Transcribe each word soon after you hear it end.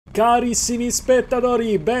Carissimi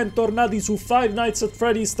spettatori, bentornati su Five Nights at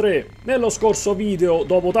Freddy 3. Nello scorso video,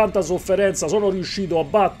 dopo tanta sofferenza, sono riuscito a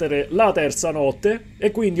battere la terza notte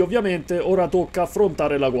e quindi ovviamente ora tocca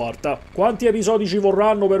affrontare la quarta. Quanti episodi ci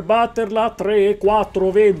vorranno per batterla? 3,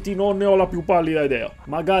 4, 20? Non ne ho la più pallida idea.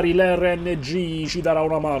 Magari l'RNG ci darà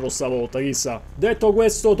una mano stavolta, chissà. Detto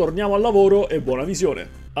questo, torniamo al lavoro e buona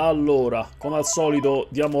visione. Allora, come al solito,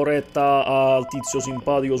 diamo retta al tizio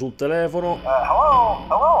simpatico sul telefono. Hello.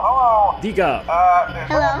 Dica.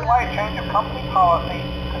 There's a slight change of company policy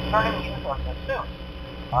concerning use of the suit.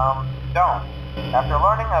 Don't. After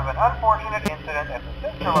learning of an unfortunate incident at the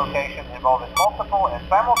sister location involving multiple and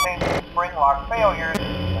simultaneous spring lock failures,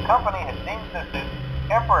 the company has deemed the suit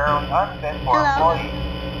temporarily unfit for employees.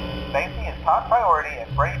 Safety is top priority at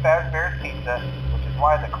Freddy Fazbear's Pizza, which is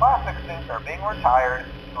why the classic suits are being retired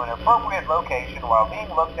to an appropriate location while being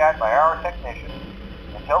looked at by our technicians.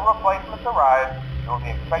 Until replacements arrive, you will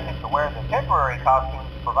be expected to wear the temporary costumes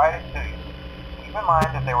provided to you. Keep in mind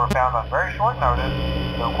that they were found on very short notice,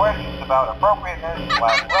 so questions about appropriateness or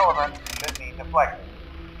relevance should be deflected.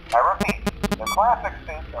 I repeat, the classic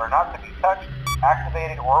suits are not to be touched,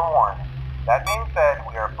 activated, or worn. That being said,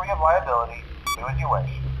 we are free of liability. Do as you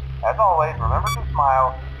wish. As always, remember to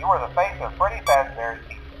smile. You are the face of Freddy Fazbear's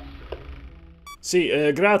Pizza. Sì,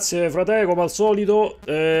 grazie frate, come al solito.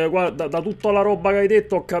 Guarda, da tutta la roba che hai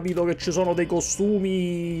detto ho capito che ci sono dei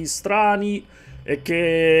costumi strani e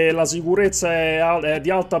che la sicurezza è di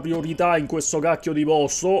alta priorità in questo cacchio di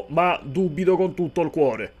posto, ma dubito con tutto il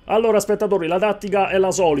cuore. Allora, spettatori, la tattica è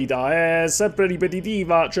la solita, è sempre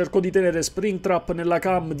ripetitiva, cerco di tenere Springtrap nella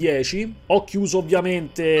cam 10, ho chiuso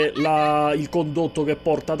ovviamente il condotto che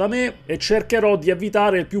porta da me e cercherò di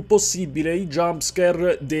evitare il più possibile i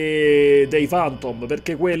jumpscare dei Phantom,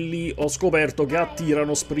 perché quelli ho scoperto che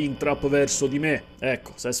attirano Springtrap verso di me.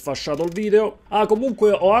 Ecco, si è sfasciato il video. Ah,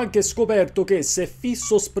 comunque ho anche scoperto che se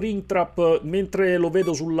fisso Springtrap mentre lo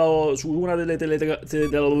vedo su una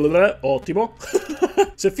delle ottimo.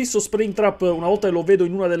 Se fisso Springtrap una volta che lo vedo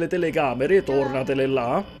in una delle telecamere, tornatele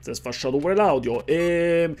là, si è sfasciato pure l'audio.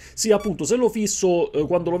 E sì, appunto, se lo fisso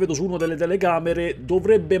quando lo vedo su una delle telecamere,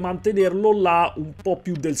 dovrebbe mantenerlo là un po'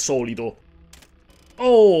 più del solito.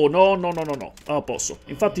 Oh, no, a posto.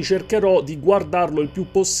 Infatti cercherò di guardarlo il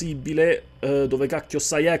più possibile. Dove cacchio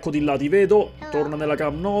stai? Ecco di là, ti vedo. Torna nella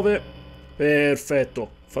cam 9. Perfetto.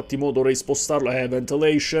 Infatti mo dovrei spostarlo.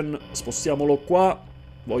 Ventilation. Spostiamolo qua.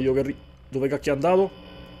 Voglio che... Dove cacchio è andato?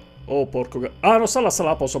 Oh, porco... Ah, no, sta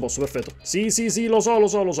là, posso, perfetto. Sì, lo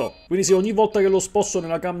so. Quindi sì, ogni volta che lo sposto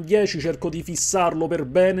nella cam 10 cerco di fissarlo per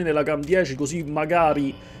bene nella cam 10, così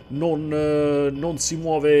magari non si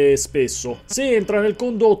muove spesso. Se entra nel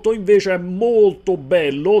condotto invece è molto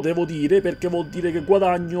bello, devo dire, perché vuol dire che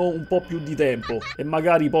guadagno un po' più di tempo. E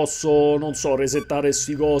magari posso, non so, resettare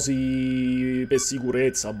sti cosi per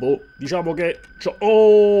sicurezza, boh. Diciamo che...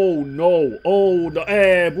 Oh no,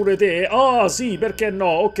 pure te? Ah sì, perché no?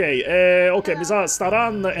 Ok, mi sa sta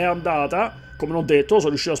run è andata. Come non detto, sono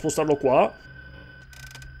riuscito a spostarlo qua.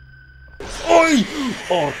 Oi!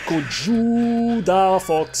 Porco giù da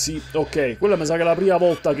Foxy. Ok, quella mi sa che è la prima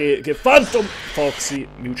volta che Phantom Foxy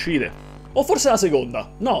mi uccide. O forse la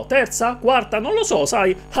seconda? No, terza? Quarta? Non lo so,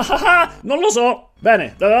 sai? Non lo so.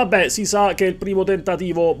 Bene, vabbè, si sa che il primo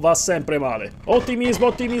tentativo va sempre male.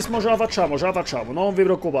 Ottimismo, ce la facciamo, non vi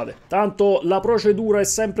preoccupate. Tanto la procedura è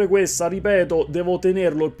sempre questa, ripeto, devo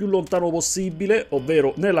tenerlo il più lontano possibile,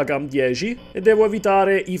 ovvero nella cam 10, e devo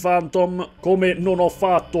evitare i Phantom, come non ho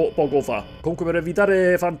fatto poco fa. Comunque per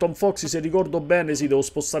evitare Phantom Foxy, se ricordo bene, sì, devo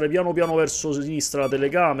spostare piano piano verso sinistra la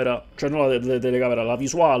telecamera, cioè non la telecamera, la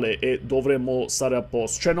visuale, e dovremmo stare a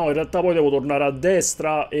posto. Cioè no, in realtà poi devo tornare a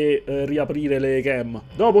destra e riaprire le cam.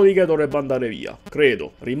 Dopodiché dovrebbe andare via,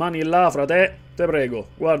 credo. Rimani là, frate. Te prego,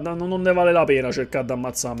 guarda, non ne vale la pena cercare di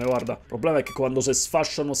ammazzarmi, guarda. Il problema è che quando si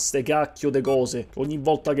sfasciano ste cacchio de cose, ogni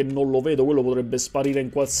volta che non lo vedo, quello potrebbe sparire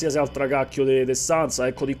in qualsiasi altra cacchio de stanza.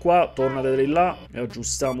 Ecco di qua, tornate di là e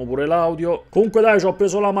aggiustiamo pure l'audio. Comunque dai, ci ho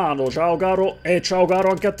preso la mano, ciao caro. E ciao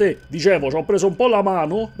caro anche a te. Dicevo, ci ho preso un po' la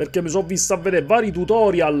mano perché mi sono visto a vedere vari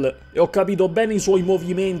tutorial e ho capito bene i suoi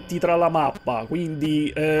movimenti tra la mappa.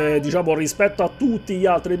 Quindi, diciamo, rispetto a tutti gli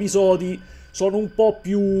altri episodi, sono un po'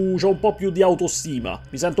 più... c'ho un po' più di autostima.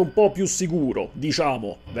 Mi sento un po' più sicuro,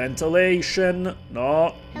 diciamo. Ventilation.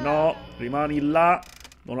 No, rimani là.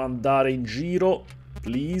 Non andare in giro,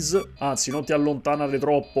 please. Anzi, non ti allontanare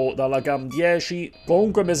troppo dalla cam 10.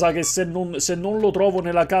 Comunque mi sa che se non lo trovo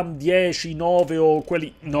nella cam 10, 9 o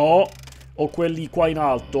quelli... No! O quelli qua in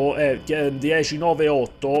alto, 10, 9,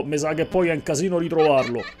 8, mi sa che poi è un casino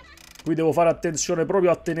ritrovarlo. Qui devo fare attenzione proprio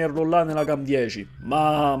a tenerlo là nella cam 10.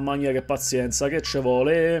 Mamma mia che pazienza, che ce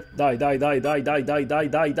vuole? Dai, dai, dai, dai, dai, dai, dai,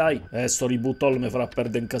 dai, dai. Sto reboot all mi farà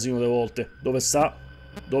perdere un casino di volte. Dove sta?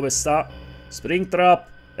 Dove sta? Springtrap.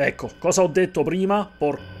 Ecco, cosa ho detto prima?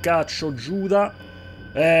 Porcaccio Giuda.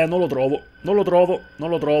 Non lo trovo. Non lo trovo, non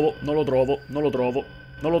lo trovo, non lo trovo, non lo trovo.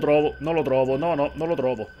 Non lo trovo, non lo trovo, no, no, non lo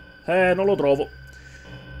trovo. Non lo trovo.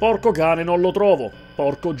 Porco cane, non lo trovo.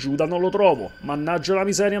 Porco Giuda, non lo trovo. Mannaggia la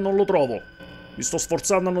miseria, non lo trovo. Mi sto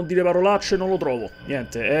sforzando a non dire parolacce, non lo trovo.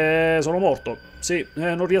 Niente, sono morto. Sì,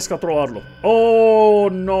 non riesco a trovarlo. Oh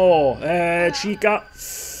no, cica.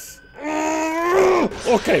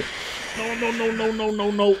 Ok. No, no, no, no, no, no,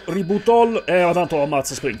 no. Reboot all. Ma tanto lo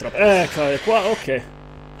ammazza Springtrap. Ecco, è qua, ok.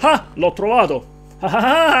 Ah, l'ho trovato.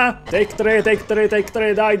 Take 3, take 3, take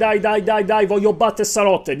 3, dai, dai, dai, dai, dai, voglio battere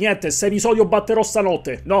stanotte. Niente, 6 episodio batterò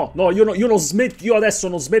stanotte. No, no, io non smetto, io adesso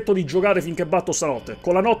non smetto di giocare finché batto stanotte.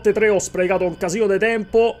 Con la notte 3 ho sprecato un casino di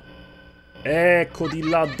tempo. Ecco di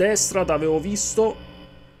là a destra, t'avevo visto.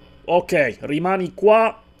 Ok, rimani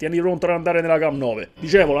qua, tieni pronto ad andare nella cam 9.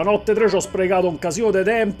 Dicevo, la notte 3 ci ho sprecato un casino di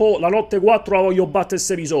tempo, la notte 4 la voglio battere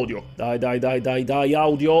questo episodio. Dai, dai, dai, dai, dai,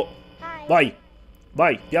 audio. Vai,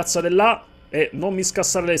 vai, piazza là. E non mi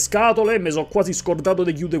scassare le scatole, mi sono quasi scordato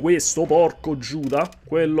di chiudere questo, porco Giuda.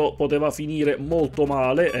 Quello poteva finire molto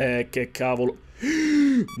male, che cavolo.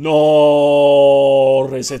 No, ho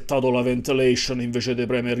resettato la ventilation invece di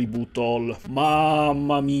premere reboot all.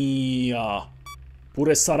 Mamma mia.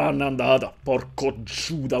 Pure sta run è andata, porco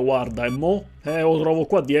Giuda, guarda, e mo? Lo trovo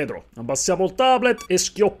qua dietro. Abbassiamo il tablet e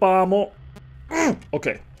schioppiamo.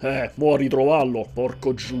 Ok, mo a ritrovarlo,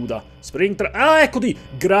 porco Giuda. Springtrap. Ah, eccoti!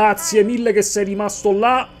 Grazie mille che sei rimasto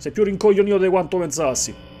là. Sei più rincoglionito di quanto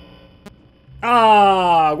pensassi.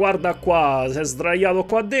 Ah, guarda qua, sei sdraiato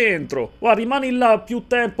qua dentro. Guarda, rimani là più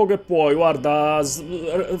tempo che puoi, guarda.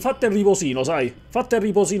 Fate il riposino, sai? Fate il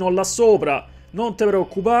riposino là sopra. Non te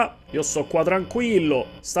preoccupare, io sto qua tranquillo.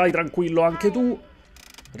 Stai tranquillo anche tu.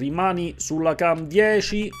 Rimani sulla cam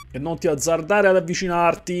 10 e non ti azzardare ad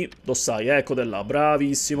avvicinarti. Lo sai, eccoti là,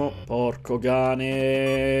 bravissimo. Porco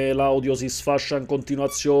cane, l'audio si sfascia in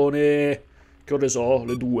continuazione. Che ore so?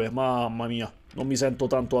 Le 2, mamma mia. Non mi sento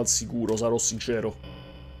tanto al sicuro, sarò sincero.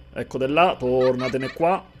 Eccoti là, tornatene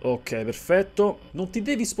qua. Ok, perfetto. Non ti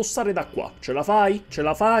devi spostare da qua. Ce la fai? Ce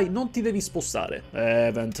la fai? Non ti devi spostare.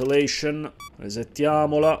 Ventilation.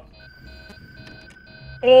 Resettiamola.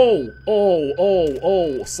 Oh,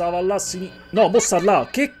 stava là a sinistra. No, mo sta là.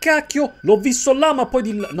 Che cacchio? L'ho visto là, ma poi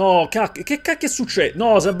di là. No, cacchio. Che cacchio è successo?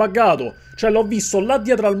 No, si è buggato. Cioè, l'ho visto là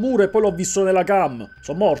dietro al muro e poi l'ho visto nella cam.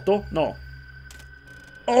 Sono morto? No.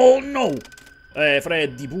 Oh, no.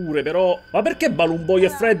 Freddy pure, però. Ma perché Balloon Boy e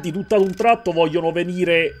Freddy tutto ad un tratto vogliono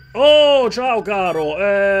venire? Oh, ciao,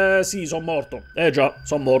 caro. Sì, sono morto. Già,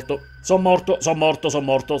 sono morto. Sono morto, sono morto, sono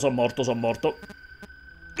morto, sono morto, sono morto.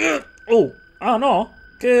 Oh, ah, no?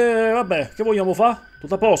 Che, vabbè, che vogliamo fare?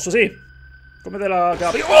 Tutto a posto, sì? Come te la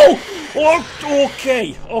capi?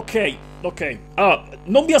 Ok. Ah,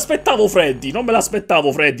 non mi aspettavo Freddy, non me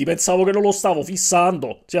l'aspettavo Freddy, pensavo che non lo stavo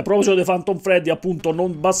fissando. Sì, a proposito di Phantom Freddy, appunto,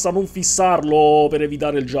 basta non fissarlo per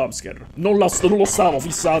evitare il jumpscare. Non lo stavo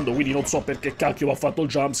fissando, quindi non so perché cacchio mi ha fatto il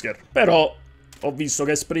jumpscare. Però ho visto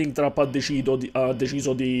che Springtrap ha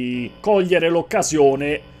deciso di cogliere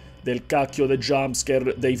l'occasione del cacchio del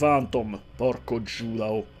jumpscare dei Phantom. Porco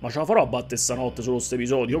Giuda, oh. Ma ce la farò a battere stanotte solo questo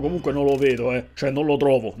episodio? Io comunque non lo vedo, Cioè, non lo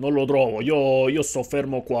trovo, non lo trovo. Io sto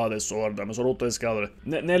fermo qua adesso, guarda, mi sono rotto le scatole.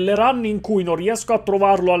 Nelle run in cui non riesco a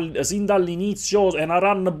trovarlo sin dall'inizio, è una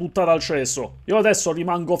run buttata al cesso. Io adesso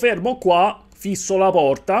rimango fermo qua, fisso la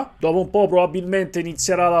porta. Dopo un po' probabilmente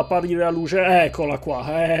inizierà ad apparire la luce. Eccola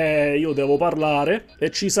qua. Io devo parlare.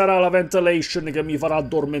 E ci sarà la ventilation che mi farà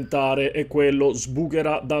addormentare. E quello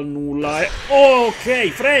sbucherà dal nulla. Ok,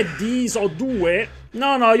 Freddy, so 2.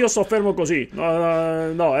 No, io sto fermo così. No,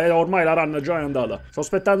 ormai la run già è andata. Sto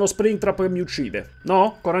aspettando Springtrap che mi uccide.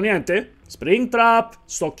 No? Ancora niente? Springtrap,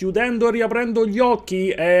 sto chiudendo e riaprendo gli occhi.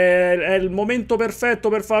 È il momento perfetto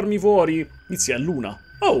per farmi fuori. Inizia l'una.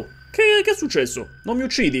 Oh! Che è successo? Non mi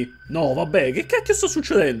uccidi? No, vabbè, che cacchio sta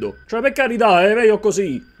succedendo? Cioè, per carità, è meglio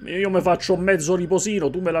così. Io mi faccio un mezzo riposino,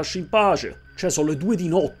 tu me lasci in pace. Cioè, sono le 2 di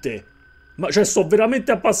notte. Ma, cioè, sto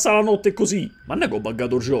veramente a passare la notte così. Ma non è che ho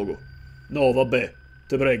buggato il gioco? No, vabbè,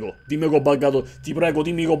 te prego, dimmi che ho buggato. Ti prego,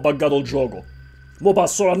 dimmi che ho buggato il gioco. Mo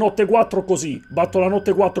passo la notte 4 così. Batto la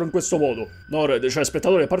notte 4 in questo modo. No, cioè,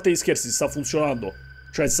 spettatore, a parte gli scherzi, sta funzionando.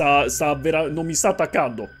 Cioè, non mi sta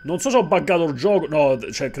attaccando. Non so se ho buggato il gioco. No,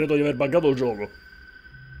 cioè, credo di aver buggato il gioco.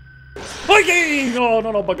 No,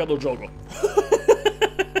 non ho buggato il gioco.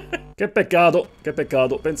 che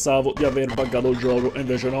peccato, pensavo di aver buggato il gioco, e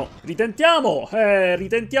invece no. Ritentiamo,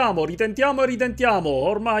 ritentiamo.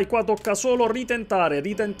 Ormai qua tocca solo ritentare.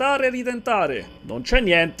 Non c'è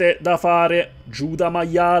niente da fare, giù da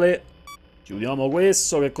maiale. Chiudiamo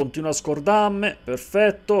questo che continua a scordarmi,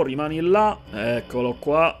 perfetto, rimani là, eccolo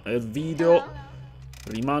qua, è il video.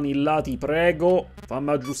 Rimani là, ti prego, fammi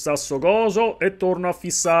aggiustare sto coso e torno a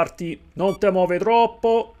fissarti. Non te muove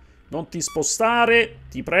troppo, non ti spostare,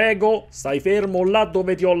 ti prego, stai fermo là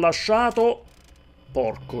dove ti ho lasciato.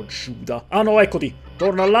 Porco Giuda. Ah no, eccoti,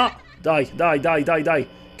 torna là. Dai.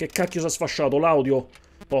 Che cacchio si è sfasciato l'audio?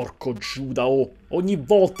 Porco Giuda, oh. Ogni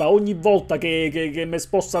volta che mi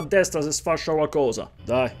sposto a destra si sfascia qualcosa.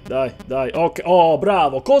 Dai. Ok, oh,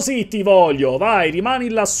 bravo. Così ti voglio. Vai, rimani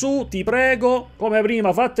lassù, ti prego. Come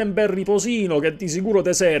prima, fate un bel riposino che di sicuro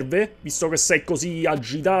ti serve. Visto che sei così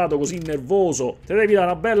agitato, così nervoso. Te devi dare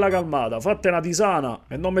una bella calmata. Fate una tisana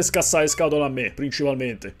e non mi scassare scatole a me,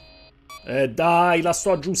 principalmente. Dai, la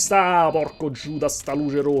sto aggiustando, porco Giuda, sta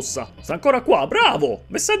luce rossa. Sta ancora qua, bravo,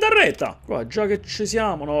 messa da retta. Qua, già che ci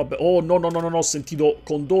siamo, no, vabbè. Oh, no, ho sentito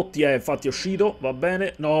condotti, infatti è uscito, va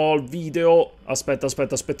bene. No, il video,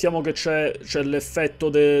 aspettiamo che c'è l'effetto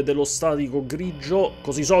dello statico grigio.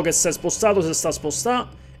 Così so che si è spostato, si sta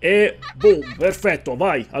spostando. E boom, perfetto,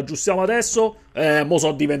 vai, aggiustiamo adesso. Mo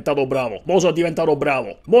sono diventato bravo.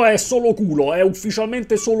 Mo è solo culo, è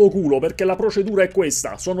ufficialmente solo culo, perché la procedura è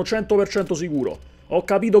questa, sono 100% sicuro. Ho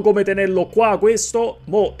capito come tenerlo qua, questo.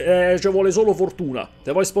 Mo ci vuole solo fortuna.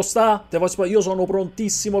 Te vuoi spostare? Io sono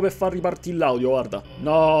prontissimo per far ripartire l'audio, guarda.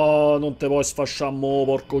 No, non te vuoi sfasciare mo,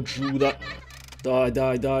 porco Giuda.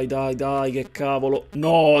 Dai, che cavolo.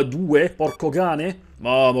 No, 2? Porco cane?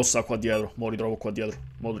 Ma mo sta qua dietro, me lo ritrovo qua dietro.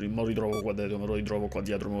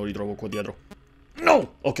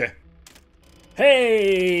 No! Ok.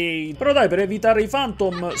 Ehi! Però dai, per evitare i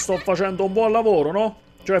Phantom sto facendo un buon lavoro, no?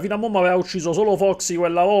 Cioè, fino a mo' mi aveva ucciso solo Foxy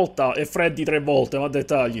quella volta e Freddy 3 volte, ma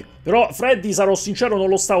dettagli. Però Freddy, sarò sincero, non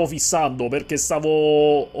lo stavo fissando, perché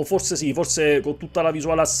stavo... O forse sì, forse con tutta la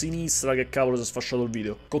visuale a sinistra, che cavolo si è sfasciato il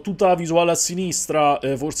video. Con tutta la visuale a sinistra,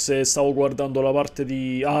 forse stavo guardando la parte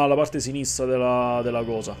di... Ah, la parte sinistra della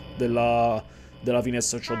cosa. Della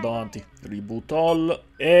finestra che ho davanti. Reboot all.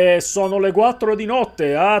 E sono le 4 di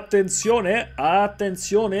notte. Attenzione.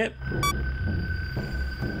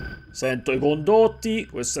 Sento i condotti.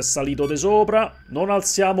 Questo è salito di sopra. Non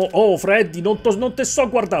alziamo... Oh, Freddy, non te sto a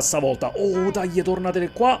guardare stavolta. Oh, dai, tornatene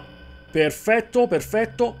qua. Perfetto.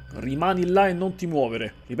 Rimani là e non ti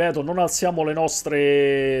muovere. Ripeto, non alziamo le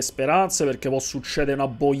nostre speranze, perché può succedere una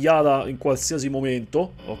boiata in qualsiasi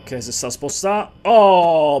momento. Ok, si sta spostando.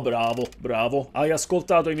 Oh, bravo. Hai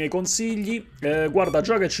ascoltato i miei consigli. Guarda,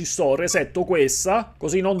 già che ci sto, resetto questa,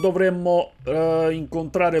 così non dovremmo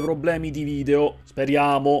incontrare problemi di video.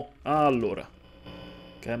 Speriamo. Allora,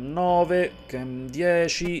 cam 9, cam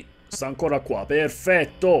 10. Sta ancora qua,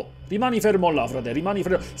 perfetto. Rimani fermo là, frate, rimani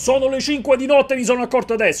fermo. Sono le 5 di notte, mi sono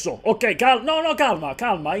accorto adesso. Ok,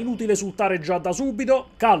 calma, è inutile esultare già da subito.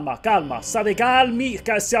 Calma, state calmi,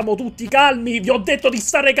 siamo tutti calmi. Vi ho detto di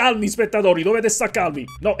stare calmi, spettatori, dovete stare calmi.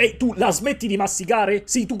 No, ehi, tu la smetti di masticare?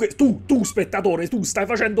 Sì, tu, spettatore, tu stai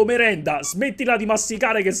facendo merenda. Smettila di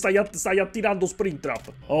masticare che stai attirando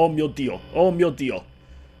Springtrap. Oh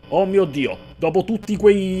mio Dio, dopo tutti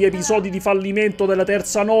quei episodi di fallimento della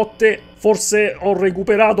terza notte, forse ho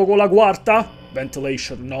recuperato con la quarta?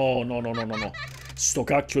 Ventilation, no. Sto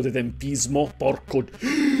cacchio di tempismo, porco...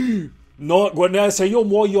 No, guarda, se io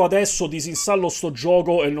muoio adesso disinstallo sto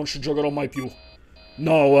gioco e non ci giocherò mai più.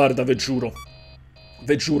 No, guarda, ve giuro,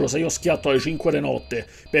 se io schiatto alle 5 di notte,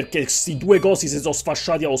 perché sti due cosi si sono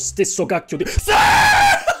sfasciati allo stesso cacchio di... Sì!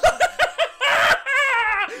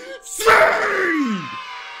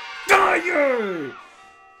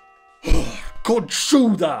 Porco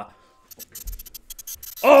Giuda!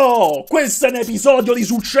 Oh, questo è un episodio di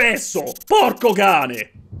successo! Porco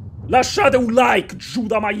cane! Lasciate un like, giù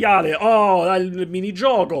da maiale! Oh, il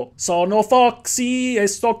minigioco! Sono Foxy e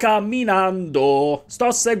sto camminando.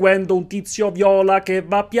 Sto seguendo un tizio viola che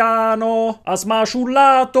va piano. Ha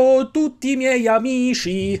smaciullato tutti i miei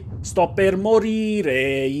amici. Sto per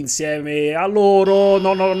morire insieme a loro.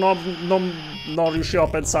 Non riuscivo a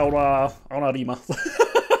pensare a una rima.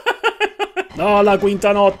 No, la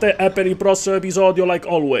quinta notte è per il prossimo episodio, like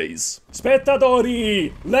always.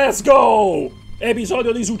 Spettatori, let's go!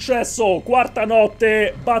 Episodio di successo, quarta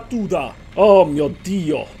notte battuta. Oh mio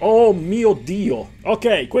Dio, oh mio Dio.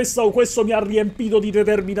 Ok, questo mi ha riempito di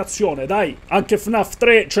determinazione, dai. Anche FNAF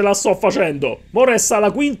 3 ce la sto facendo. Mo resta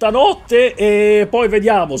la quinta notte e poi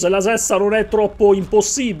vediamo, se la sesta non è troppo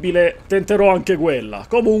impossibile, tenterò anche quella.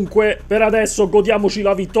 Comunque, per adesso godiamoci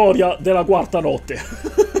la vittoria della quarta notte.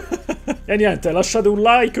 E niente, lasciate un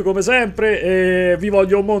like come sempre e vi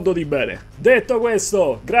voglio un mondo di bene. Detto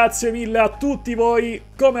questo, grazie mille a tutti voi,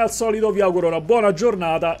 come al solito vi auguro una buona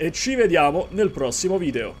giornata e ci vediamo nel prossimo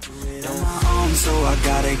video. So I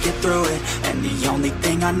gotta get through it, and the only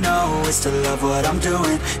thing I know is to love what I'm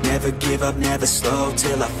doing. Never give up, never slow,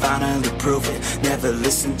 till I finally prove it. Never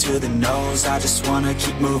listen to the no's, I just wanna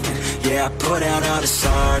keep moving. Yeah, I put out all this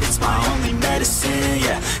art, it's my only medicine.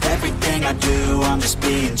 Yeah, everything I do, I'm just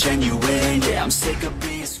being genuine. Yeah, I'm sick of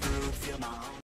being